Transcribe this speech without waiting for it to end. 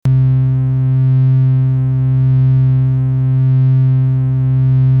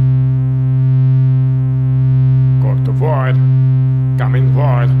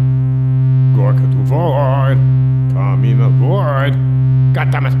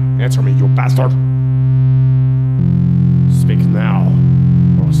Answer me, you bastard. Speak now,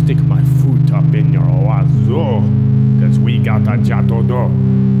 or I'll stick my foot up in your wazoo. Cause we got a job to do.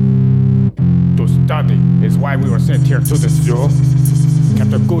 To study is why we were sent here to the zoo.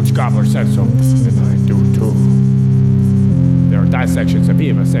 Captain Gooch Gobbler said so, and I do too. There are dissections,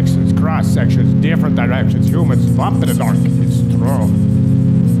 amoeba sections, cross sections, different directions. Humans bump in the dark. It's true.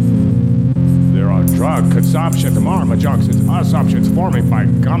 There are drug consumption, marma junctions, assumptions forming by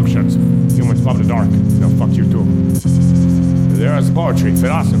gumptions. Humans bump in the dark. They'll fuck you too. There is poetry,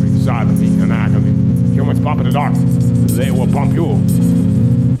 philosophy, sodomy, anatomy. Humans bump in the dark. They will bump you.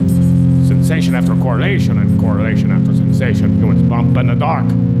 Sensation after correlation and correlation after sensation. Humans bump in the dark.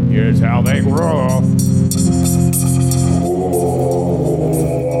 Here's how they grow.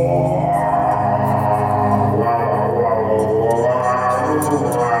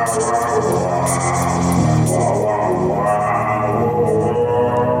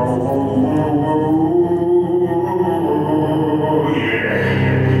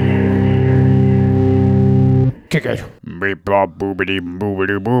 Kick it. Beep bop boobity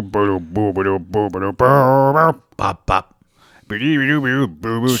boobity boop boop boobity boobity boop Pop, pop. beep boo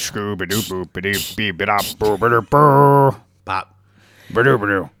boo scooby doo boopity beep it up boobity boo Pop.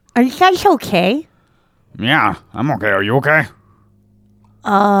 boo. Are you guys okay? Yeah, I'm okay. Are you okay?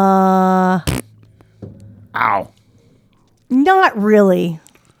 Ow. Not really.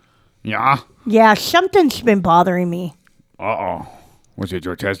 Yeah? Yeah, something's been bothering me. Uh-oh. Was it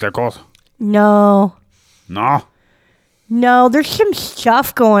your testicles? No. No? No, there's some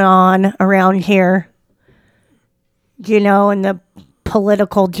stuff going on around here. You know, in the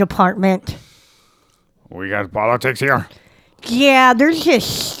political department. We got politics here? Yeah, there's this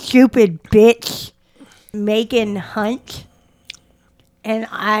stupid bitch, Megan Hunt. And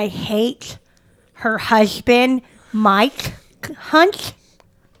I hate her husband, Mike Hunt.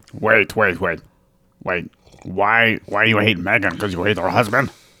 Wait. Why do you hate Megan? Because you hate her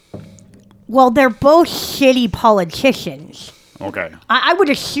husband? Well, they're both shitty politicians. Okay. I would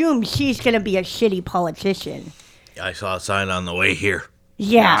assume she's going to be a shitty politician. I saw a sign on the way here.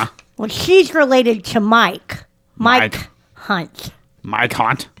 Yeah. Well, she's related to Mike. Mike Hunt. Mike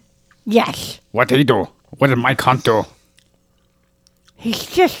Hunt? Yes. What did he do? What did Mike Hunt do? He's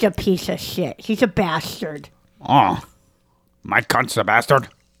just a piece of shit. He's a bastard. Oh. Mike Hunt's a bastard?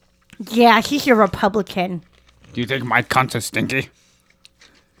 Yeah, he's a Republican. Do you think Mike Hunt is stinky?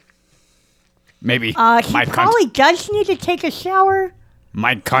 Maybe He Mike probably Hunt. does need to take a shower.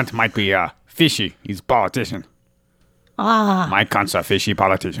 Mike Hunt might be fishy. He's a politician. Mike Hunt's a fishy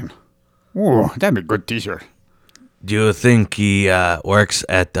politician. Ooh, that'd be a good t-shirt. Do you think he works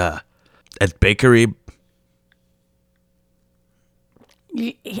at bakery?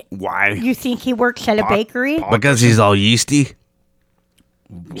 Why? You think he works at a bakery? Because he's all yeasty?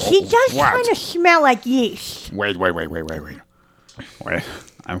 He does What? kind of smell like yeast. Wait. Wait,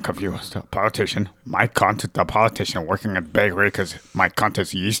 I'm confused. A politician. Mike Hunt, the politician working at bakery because Mike Hunt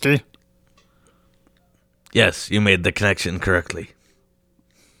is yeasty? Yes, you made the connection correctly.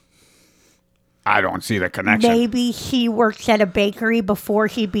 I don't see the connection. Maybe he worked at a bakery before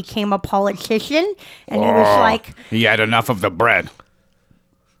he became a politician, and he was like, He had enough of the bread.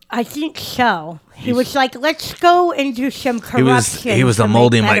 I think so. He was like, let's go and do some corruption. he was to a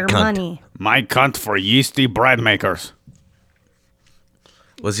moldy make Mike better Hunt. money. Mike Hunt for yeasty bread makers.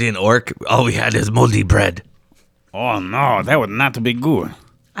 Was he an orc? All we had is moldy bread. Oh no, that would not be good.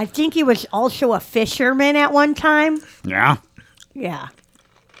 I think he was also a fisherman at one time. Yeah? Yeah.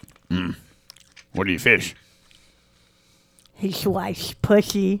 What do you fish? His wife's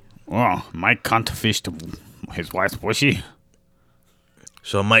pussy. Oh, Mike Hunt fished his wife's pussy.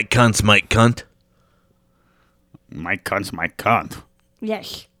 So Mike Hunt's Mike Cunt? Mike Hunt's Mike Hunt.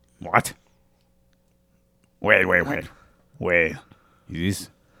 Yes. What? Wait. Is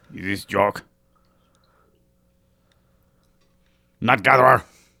this joke? Nut gatherer,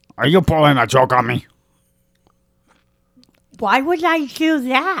 are you pulling a joke on me? Why would I do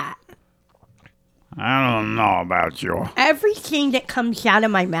that? I don't know about you. Everything that comes out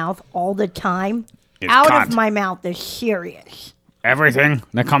of my mouth all the time, It's out cunt. of my mouth is serious. Everything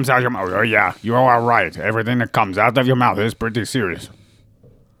that comes out of your mouth. Oh yeah, you are right. Everything that comes out of your mouth is pretty serious.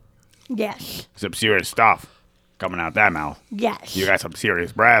 Yes. Some serious stuff coming out that mouth. Yes. You got some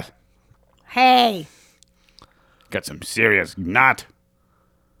serious breath. Hey, Got some serious nut.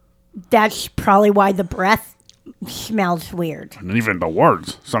 that's probably why the breath smells weird. And even the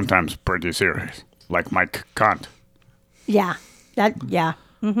words sometimes pretty serious. Like Mike Cunt. Yeah. Yeah.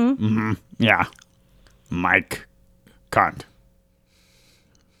 Yeah. Mike Cunt.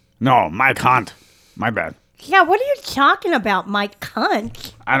 No, Mike Hunt. My bad. Yeah, what are you talking about, Mike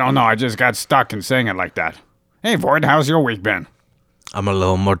Cunt? I don't know. I just got stuck in saying it like that. Hey, Void, how's your week been? I'm a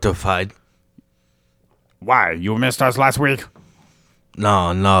little mortified. Why? You missed us last week?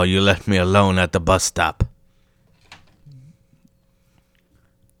 No, you left me alone at the bus stop.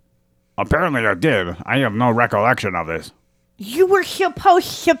 Apparently I did. I have no recollection of this. You were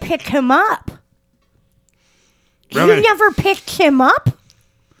supposed to pick him up. Really? You never picked him up?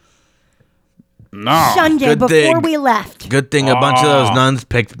 No. Sunday Good before thing. we left. Good thing a bunch of those nuns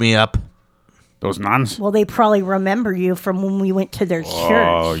picked me up. Those nuns? Well, they probably remember you from when we went to their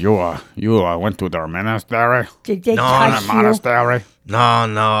Oh, church. you went to their monastery? Did they No, touch The you? monastery? No,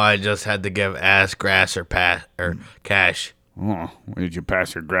 I just had to give ass, grass, or cash. Oh, did you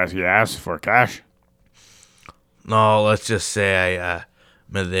pass your grassy ass for cash? No, let's just say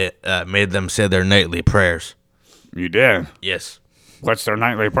I made them say their nightly prayers. You did? Yes. What's their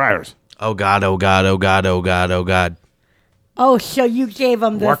nightly prayers? Oh God, oh God, oh God, oh God, oh God. Oh, so you gave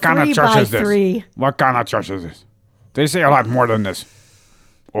them the What kind of 3 church by is this? 3. What kind of church is this? They say a lot more than this.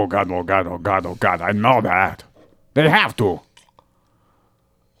 Oh God, oh God, oh God, oh God. I know that. They have to.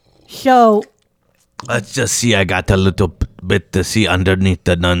 So, Let's just see. I got a little bit to see underneath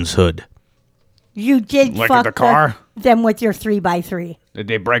the nun's hood. you did Look at fuck the car? them with your 3 by 3. Did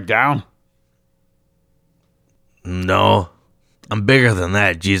they break down? No, I'm bigger than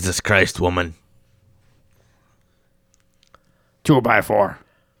that. Jesus Christ, woman. 2x4.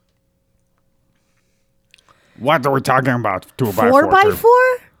 What are we talking about? 2x4. 4 by 4?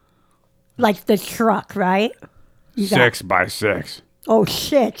 Like the truck, right? You got- 6x6. Oh,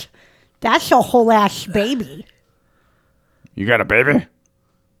 shit. That's a whole ass baby. You got a baby?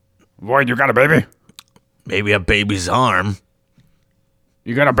 Void, you got a baby? Maybe a baby's arm.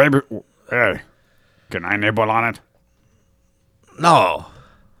 You got a baby? Hey, can I nibble on it? No,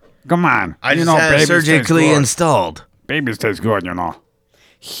 Come on. I you just know had it babies taste surgically good. installed. Babies taste good, you know.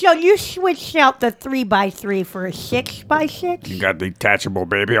 So you switched out the 3 by 3 for a 6 by 6? You got detachable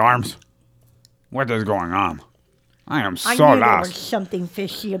baby arms? What is going on? I am I so knew there was lost. something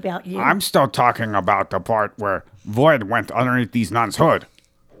fishy about you. I'm still talking about the part where Void went underneath these nuns' hood.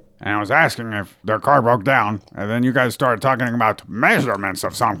 And I was asking if their car broke down, and then you guys started talking about measurements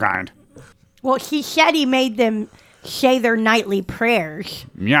of some kind. Well, he said he made them say their nightly prayers.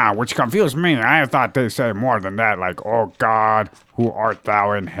 Yeah, which confused me. I thought they say more than that, like, "Oh God, who art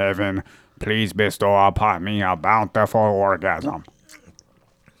thou in heaven? Please bestow upon me a bountiful orgasm."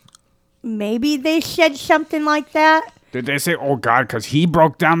 Maybe they said something like that. Did they say, "Oh God," because he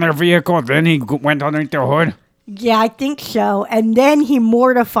broke down their vehicle, then he went underneath their hood? Yeah, I think so. And then he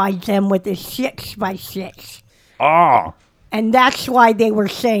mortified them with a 6 by 6. Oh, And that's why they were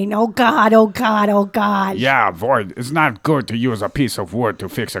saying, oh God, oh God, oh God. yeah, Void. It's not good to use a piece of wood to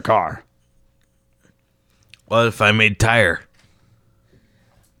fix a car. What if I made tire?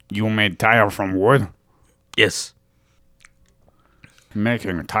 You made tire from wood? Yes.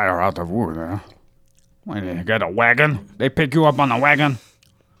 Making a tire out of wood, huh? When you get a wagon? They pick you up on a wagon?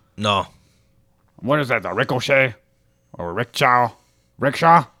 No. What is that, a ricochet? Or a rickshaw?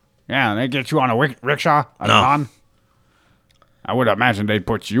 Rickshaw? Yeah, they get you on a rickshaw? A No. non? I would imagine they'd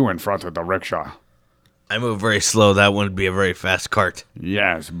put you in front of the rickshaw. I move very slow. That wouldn't be a very fast cart.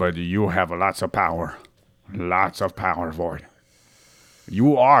 Yes, but you have lots of power. Lots of power, Void.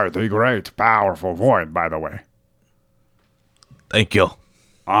 You are the great, powerful Void, by the way. Thank you.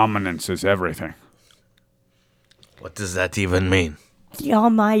 Ominence is everything. What does that even mean? The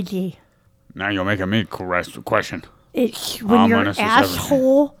Almighty. Now you're making me question. It's when your Ominous is everything.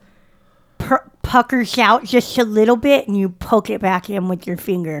 asshole puckers out just a little bit and you poke it back in with your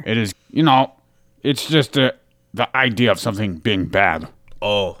finger. It is, it's just the idea of something being bad.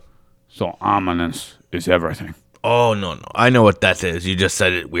 Oh. So ominous is everything. Oh, no. I know what that is. You just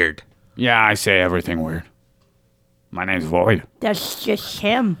said it weird. Yeah, I say everything weird. My name's Void. That's just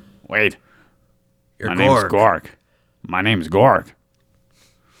him. Wait, You're my name's Gorg. Gorg. My name's Gorg.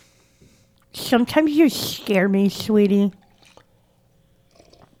 Sometimes you scare me, sweetie.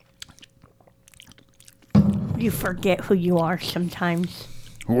 You forget who you are sometimes.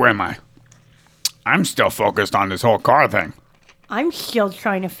 Who am I? I'm still focused on this whole car thing. I'm still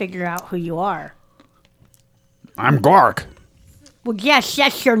trying to figure out who you are. I'm Gorg. Well, yes,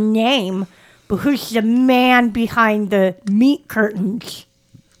 that's your name, but who's the man behind the meat curtains?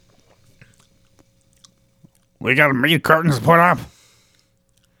 We got meat curtains put up.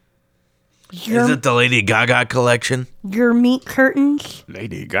 Your, Is it the Lady Gaga collection? your meat curtains?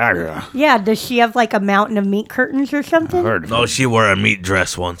 Lady Gaga. Yeah, does she have like a mountain of meat curtains or something? Heard. No, she wore a meat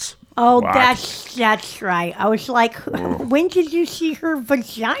dress once. Oh, What? that's right. I was like, when did you see her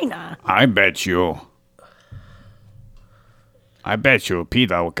vagina? I bet you. I bet you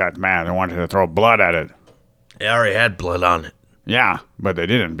PETA got mad and wanted to throw blood at it. They already had blood on it. Yeah, but they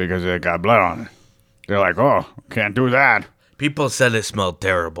didn't because it got blood on it. They're like, oh, can't do that. People said it smelled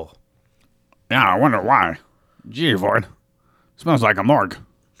terrible. Yeah, I wonder why. Gee, Void. Smells like a morgue.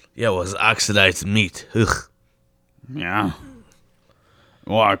 Yeah, it was oxidized meat. Ugh. Yeah.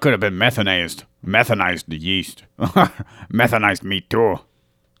 Well, it could have been methanized. Methanized yeast. Methanized meat, too.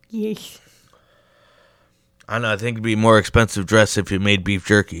 Yes. I don't know, I think it'd be more expensive dress if you made beef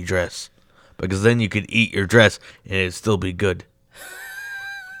jerky dress. Because then you could eat your dress and it'd still be good.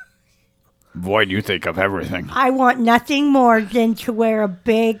 Void, you think of everything. I want nothing more than to wear a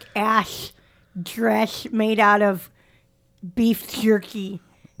big ass dress made out of beef jerky.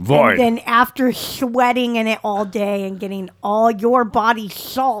 Void. And then after sweating in it all day and getting all your body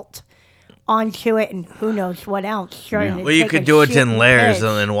salt onto it and who knows what else. Well, you could do it in layers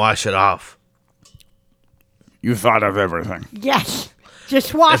and then wash it off. You thought of everything. Yes.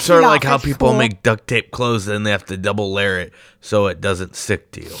 Just wash it off. It's sort of like how It's people cool. make duct tape clothes and they have to double layer it so it doesn't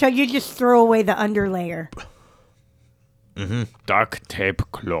stick to you. So you just throw away the underlayer. Duct tape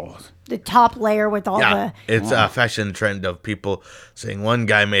clothes. The top layer with all Yeah, the... it's a fashion trend of people saying one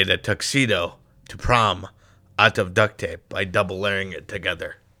guy made a tuxedo to prom out of duct tape by double layering it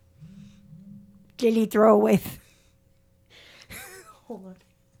together. Did he throw away... Hold on.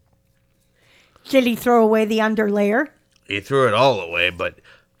 Did he throw away the underlayer? He threw it all away, but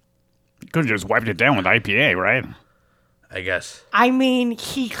You could have just wiped it down with IPA, right? I guess. I mean,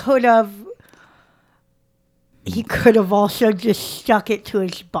 he could have... He could have also just stuck it to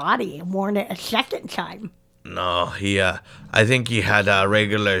his body and worn it a second time. No, I think he had a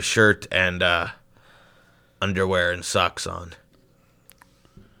regular shirt and underwear and socks on.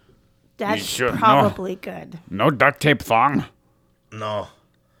 That's should know. probably good. No duct tape thong. No.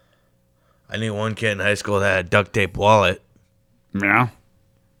 I knew one kid in high school that had a duct tape wallet. Yeah.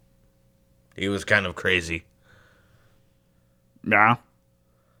 He was kind of crazy. Yeah.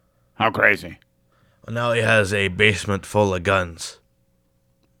 How crazy. Well, now he has a basement full of guns.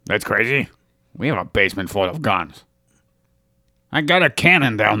 That's crazy. We have a basement full of guns. I got a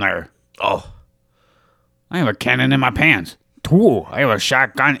cannon down there. Oh, I have a cannon in my pants. Two. I have a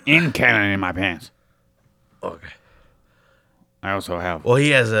shotgun and cannon in my pants. okay. I also have. Well, he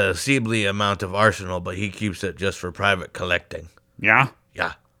has a seemly amount of arsenal, but he keeps it just for private collecting. Yeah?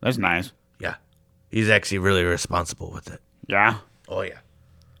 Yeah, That's nice. yeah. He's actually really responsible with it. Yeah? Oh, yeah.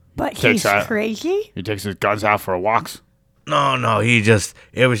 But Takes he's that- crazy? He takes his guns out for walks. No,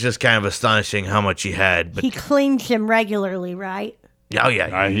 it was just kind of astonishing how much he had. But He cleans him regularly, right? oh,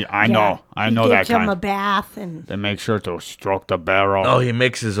 yeah. I know. I know he that gives him kind. a bath and... They make sure to stroke the barrel. Oh, he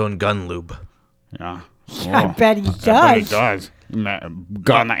makes his own gun lube. Yeah. I bet he I bet he does. does.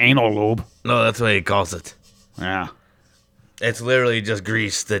 Gun anal lube. No, that's what he calls it. Yeah. It's literally just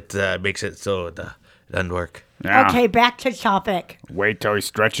grease that makes it so it doesn't work. Yeah. Okay, back to topic. Wait till he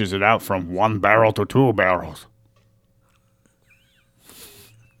stretches it out from one barrel to two barrels.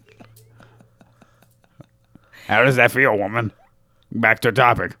 How does that feel, woman? Back to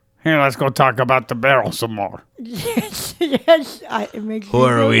topic. Here, let's go talk about the barrel some more. Yes, it makes Who me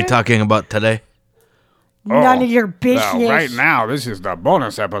are we feel good. talking about today? None of your business. Well, right now, this is the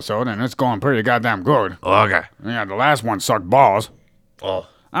bonus episode, and it's going pretty goddamn good. Oh, okay. Yeah, the last one sucked balls. Oh,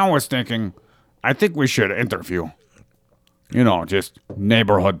 I was thinking, I think we should interview, you know, just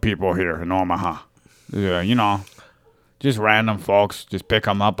neighborhood people here in Omaha. You know, just random folks. Just pick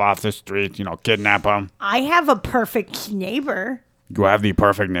them up off the street, you know, kidnap them. I have a perfect neighbor. You have the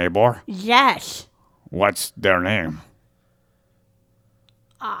perfect neighbor. Yes. What's their name?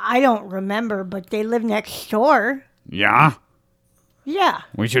 I don't remember, but they live next door. Yeah? Yeah.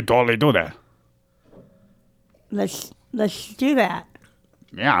 We should totally do that. Let's do that.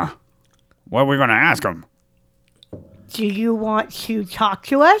 Yeah. What are we going to ask them? Do you want to talk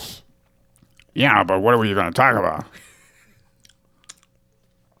to us? Yeah, but what are we going to talk about?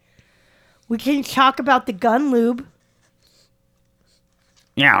 We can talk about the gun lube.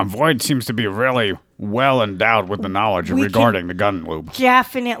 Yeah, Void seems to be really well endowed with the knowledge We regarding the gun lube.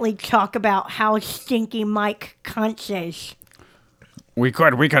 Definitely talk about how stinky Mike Cunt is. We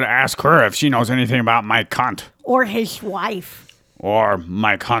could ask her if she knows anything about Mike Cunt Or his wife. or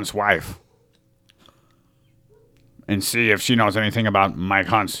Mike Hunt's wife. And see if she knows anything about Mike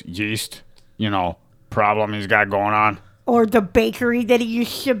Hunt's yeast, you know, problem he's got going on. Or the bakery that he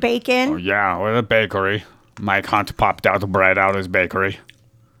used to bake in. Yeah, or the bakery. Mike Hunt popped out the bread out of his bakery.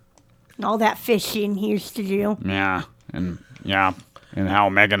 And all that fishing he used to do. Yeah, and how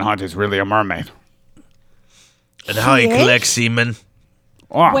Megan Hunt is really a mermaid. and how he She is? collects semen.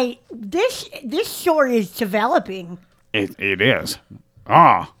 Oh, Wait, this story is developing. It is.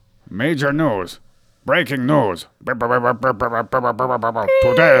 Ah, major news. Breaking news. Today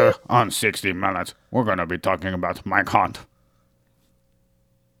on 60 Minutes, we're going to be talking about Mike Hunt.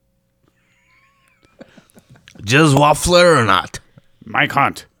 Just waffler or not? Mike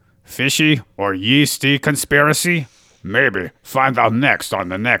Hunt, fishy or yeasty conspiracy? Maybe. Find out next on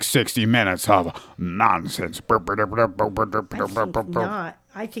the next 60 Minutes of nonsense. Not.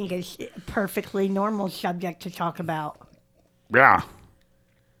 I think it's a perfectly normal subject to talk about. Yeah.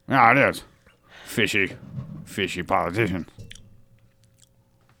 Yeah, it is. Fishy politician.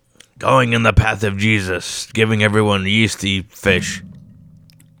 Going in the path of Jesus, giving everyone yeasty fish.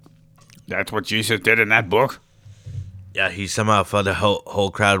 That's what Jesus did in that book? Yeah, he somehow fed a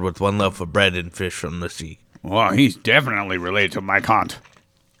whole crowd with one loaf of bread and fish from the sea. Well, he's definitely related to Mike Hunt.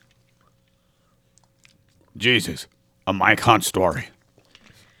 Jesus, a Mike Hunt story.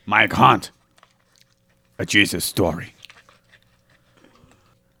 Mike Hunt, a Jesus story.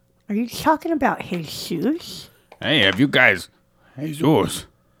 Are you talking about Jesus? Hey, have you guys... Jesus.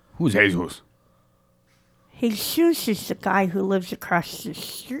 Who's Jesus? Jesus is the guy who lives across the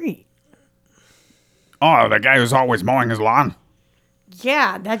street. Oh, the guy who's always mowing his lawn?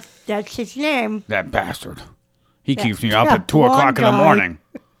 Yeah, that's his name. That bastard. He That- keeps me up that at 2 o'clock in the blonde guy. morning.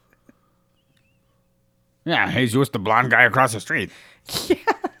 Yeah, Jesus, the blonde guy across the street.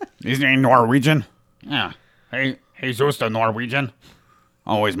 Isn't he Norwegian? Yeah. Hey, Jesus, the Norwegian.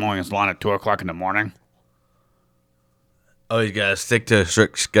 Always mowing his lawn at 2 o'clock in the morning. Oh, you gotta stick to a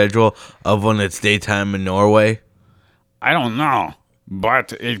strict schedule of when it's daytime in Norway? I don't know,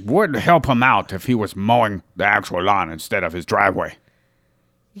 but it would help him out if he was mowing the actual lawn instead of his driveway.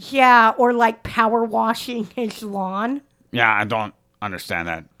 Yeah, or like power washing his lawn. Yeah, I don't understand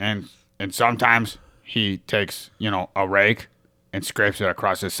that. And sometimes he takes, a rake and scrapes it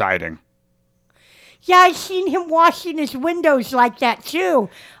across his siding. Yeah, I seen him washing his windows like that too.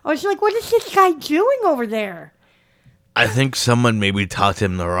 I was like, what is this guy doing over there? I think someone maybe taught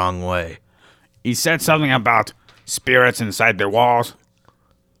him the wrong way. He said something about spirits inside the walls,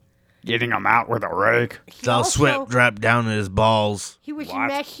 getting them out with a rake. He So also- sweat drip down his balls. He was What?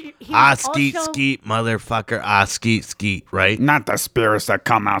 messy. He Ah, was skeet, also- skeet, motherfucker. Ah, skeet, skeet, right? Not the spirits that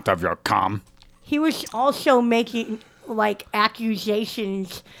come out of your cum. He was also making like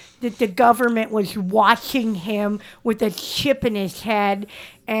accusations that the government was watching him with a chip in his head,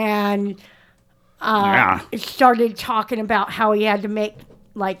 and Yeah. started talking about how he had to make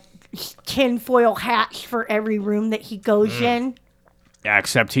like tinfoil hats for every room that he goes in. Yeah,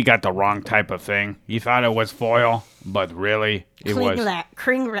 except he got the wrong type of thing. He thought it was foil, but really it was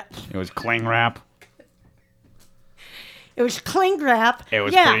Cling wrap. it was cling wrap. It was cling wrap. It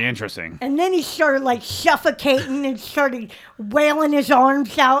was yeah. pretty interesting. And then he started like suffocating and started wailing his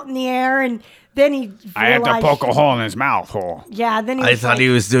arms out in the air, and then he realized, I had to poke a hole in his mouth hole. Yeah, then he I was thought like, he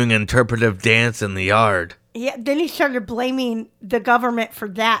was doing interpretive dance in the yard. Yeah, then he started blaming the government for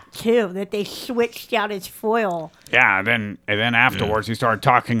that too, that they switched out his foil. Yeah, and then afterwards he started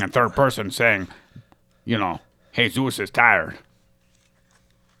talking in third person, saying, Jesus is tired.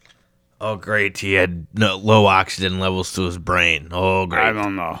 Oh, great. He had low oxygen levels to his brain. Oh, great. I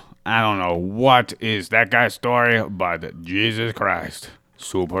don't know what is that guy's story, but Jesus Christ,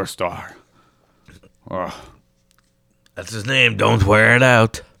 superstar. Ugh. That's his name. Don't wear it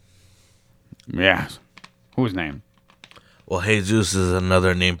out. Yes. Whose name? Well, Jesus is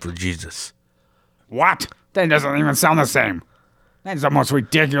another name for Jesus. What? That doesn't even sound the same. That's the most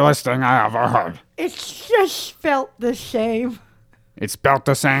ridiculous thing I ever heard. It's just felt the same, It's spelled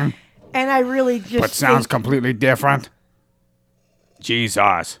the same, and I really just but sounds think completely different.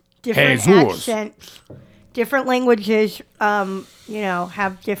 Jesus. different Jesus. accents, different languages.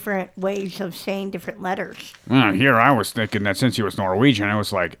 Have different ways of saying different letters. Here I was thinking that since he was Norwegian, it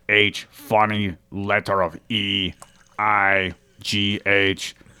was like H, funny letter of E, I, G,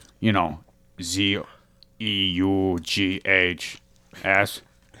 H, Z, E, U, G, H, S,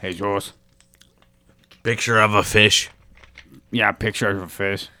 Jesus. Picture of a fish. Yeah, picture of a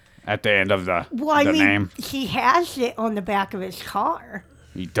fish at the end of the name. He has it on the back of his car.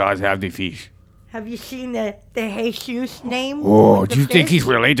 He does have the fish. Have you seen the Jesus name? Oh, with the do you think fish? he's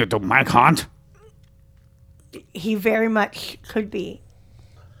related to Mike Hunt? He very much could be.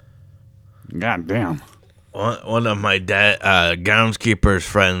 God damn. One of my groundskeeper's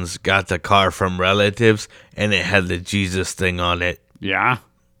friends got the car from relatives, and it had the Jesus thing on it. Yeah?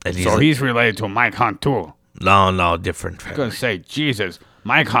 And So he's related to Mike Hunt, too. No, different I was family. gonna say, Jesus,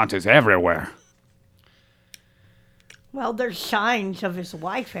 Mike Hunt is everywhere. Well, there's signs of his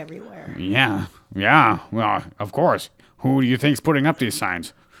wife everywhere. Yeah, well, of course. Who do you think's putting up these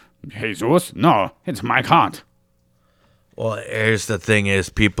signs? Jesus? No, it's Mike Hunt. Well, here's the thing: is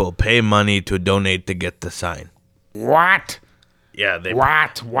people pay money to donate to get the sign. What? Yeah, they.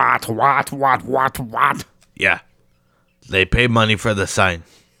 What? Yeah, they pay money for the sign.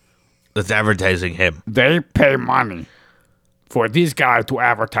 That's advertising him. They pay money for this guy to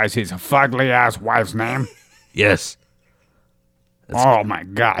advertise his fugly-ass wife's name? Yes. Oh, my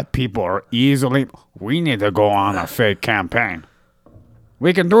God. People are easily... We need to go on a fake campaign.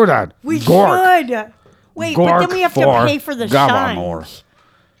 We can do that. We Gork. should. Wait, Gork but then we have to for pay for the governor. signs.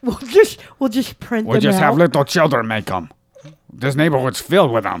 We'll just print We'll them just out. have little children make them. This neighborhood's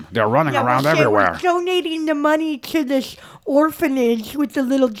filled with them. They're running around we'll say everywhere. We're donating the money to this orphanage with the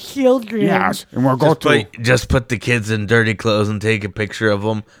little children. Yes, and we'll go Just put the kids in dirty clothes and take a picture of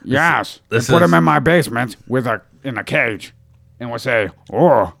them. Yes, This and put is- them in my basement in a cage, and we'll say,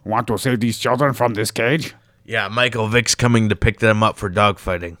 "Oh, want to save these children from this cage?" Yeah, Michael Vick's coming to pick them up for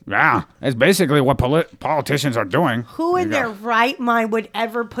dogfighting. Yeah, it's basically what politicians are doing. Who in their right mind would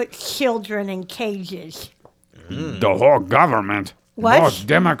ever put children in cages? The whole government. What? Both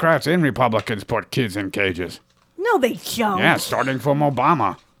Democrats and Republicans put kids in cages. No, they don't. Yeah, starting from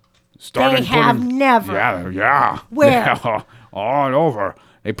Obama. They have never. Yeah. Where? Yeah, all over.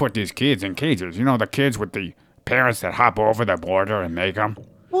 They put these kids in cages. You know, the kids with the parents that hop over the border and make them?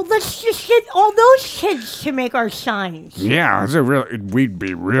 Well, let's just get all those kids to make our signs. Yeah, we'd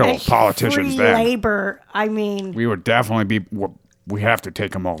be real It's politicians free then. labor. I mean, We would definitely be... We have to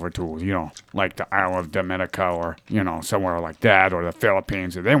take them over to, like the Isle of Dominica or, somewhere like that, or the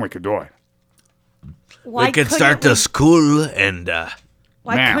Philippines, and then we could do it. why We could couldn't start the school and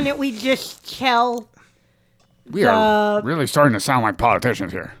Why Man. couldn't we just tell? We are really starting to sound like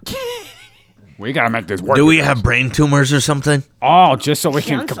politicians here. We got to make this work. do we you guys. have brain tumors or something? Oh, just so we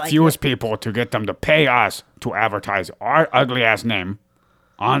can Sounds like confuse it. people to get them to pay us to advertise our ugly ass name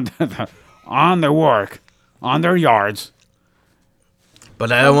on the work, on their yards.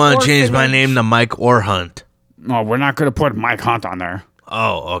 But I don't want to change my orphanage. name to Mike or Hunt. No, we're not going to put Mike Hunt on there.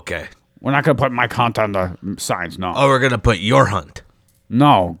 Oh, okay. We're not going to put Mike Hunt on the signs. No. Oh, we're going to put your Hunt.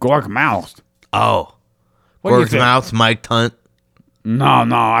 No, Gork Mouthed. Oh. What do you Gorg's think? Mouth, Mike Hunt. No,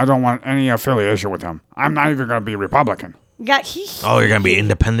 I don't want any affiliation with him. I'm not even going to be Republican. Yeah, he's. Oh, you're going to be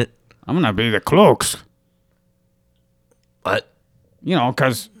independent? I'm going to be the Cloaks. What?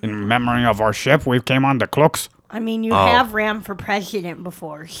 Because in memory of our ship, we came on the Cloaks. I mean, you Oh. have ran for president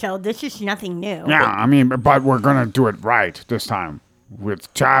before, so this is nothing new. Yeah, I mean, but we're going to do it right this time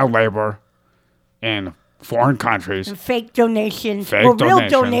with child labor in foreign countries. And fake donations, Fake or real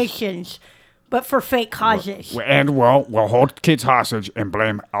donations. donations, but for fake causes. And we'll hold kids hostage and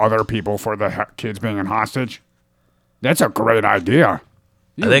blame other people for the kids being in hostage. That's a great idea.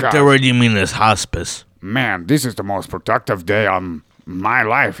 I think the word you mean is hospice. Man, this is the most productive day of my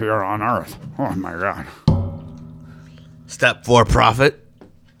life here on Earth. Oh, my God. Step for profit.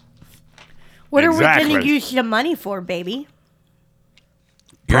 What are we going Exactly. to use the money for, baby?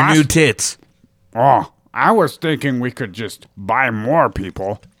 Your Pros- new tits. Oh, I was thinking we could just buy more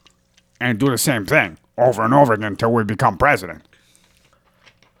people and do the same thing over and over again until we become president.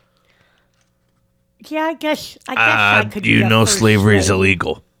 Yeah, I guess I could. You be a know first slavery is lady.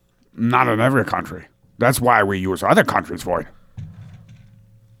 illegal. Not in every country. That's why we use other countries for it.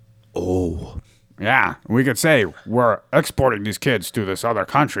 Oh. Yeah, we could say we're exporting these kids to this other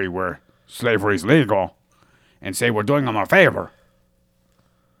country where slavery is legal and say we're doing them a favor.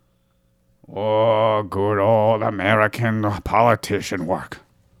 Oh, good old American politician work.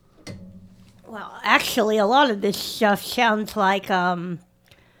 Well, actually, a lot of this stuff sounds like, all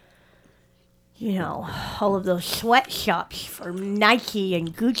of those sweatshops for Nike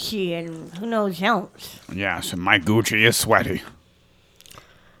and Gucci and who knows else. Yes, my Gucci is sweaty.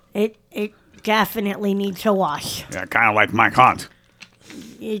 It definitely needs a wash. Yeah, kind of like Mike Hunt.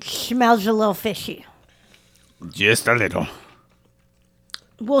 It smells a little fishy. Just a little.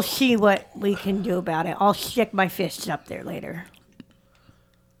 We'll see what we can do about it. I'll stick my fists up there later.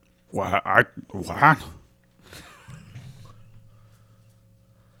 What?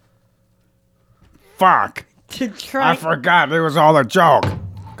 Fuck. To try. I forgot it was all a joke.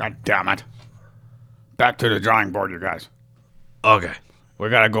 God damn it. Back to the drawing board, you guys. Okay. We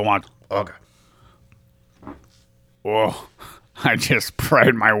gotta go on. Okay. Oh, I just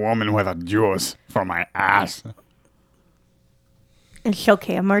sprayed my woman with a juice for my ass. It's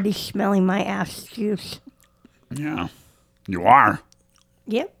okay. I'm already smelling my ass juice. Yeah. You are?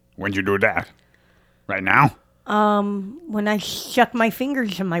 Yep. When'd you do that? Right now? When I stuck my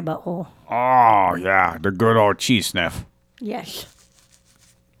fingers in my butthole. Oh, yeah. The good old cheese sniff. Yes.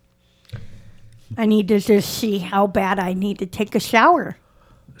 I need to just see how bad I need to take a shower.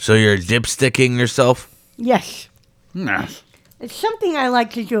 So you're dipsticking yourself? Yes. Yes. It's something I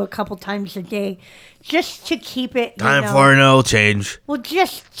like to do a couple times a day, just to keep it. Time for an oil change. Well,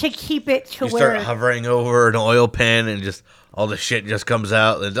 just to keep it to You where. start hovering over an oil pan and just all the shit just comes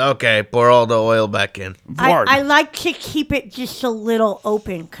out. It's okay, pour all the oil back in. I like to keep it just a little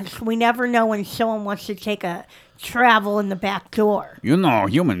open because we never know when someone wants to take a travel in the back door. You know,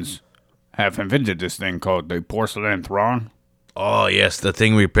 humans have invented this thing called the porcelain throne. Oh, yes, the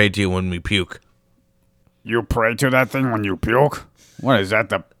thing we pray to when we puke. You pray to that thing when you puke? What is that,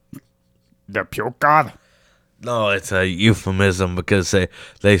 the puke god? No, it's a euphemism because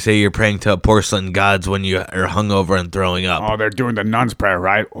they say you're praying to porcelain gods when you are hungover and throwing up. Oh, they're doing the nun's prayer,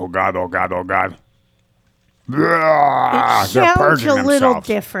 right? Oh, God, oh, God, oh, God. It They're sounds purging a little themselves.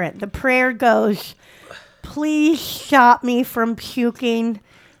 different. The prayer goes, "Please stop me from puking.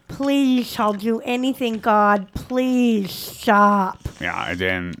 Please, I'll do anything, God. Please stop." Yeah, and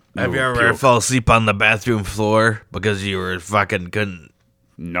then Have you ever puke. fell asleep on the bathroom floor because you were fucking couldn't?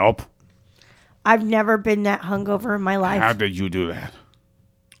 Nope. I've never been that hungover in my life. How did you do that?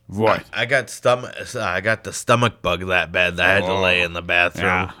 What? I got the stomach bug that bad that I had to lay in the bathroom.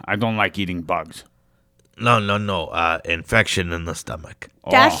 Yeah, I don't like eating bugs. No. Infection in the stomach.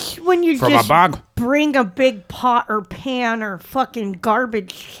 That's when you From just a bug? bring a big pot or pan or fucking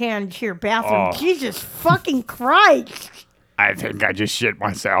garbage can to your bathroom. Oh. Jesus fucking Christ. I think I just shit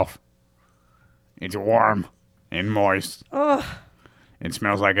myself. It's warm and moist. Ugh. It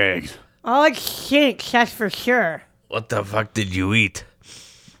smells like eggs. Oh, it stinks, that's for sure. What the fuck did you eat?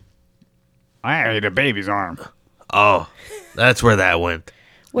 I ate a baby's arm. Oh, that's where that went.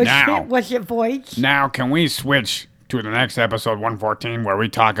 Now. Was it void? Now, can we switch to the next episode 114 where we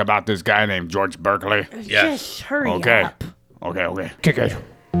talk about this guy named George Berkeley? Yeah. Just hurry Okay. up. Okay. Kick it.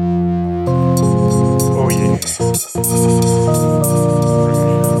 Oh, yeah.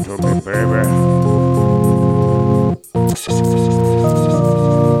 To me, baby.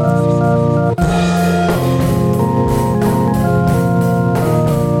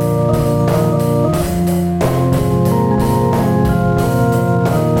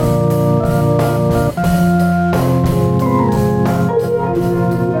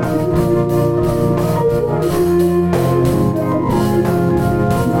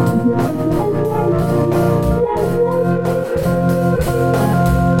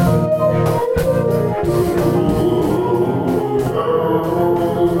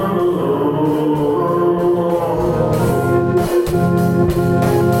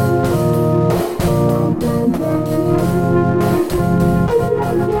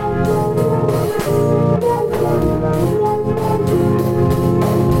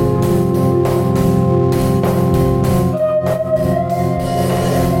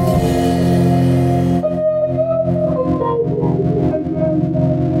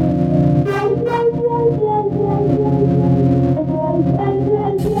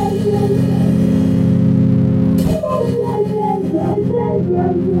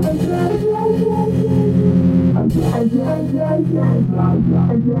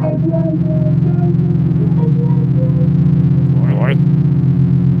 What?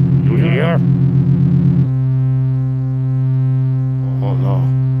 You here?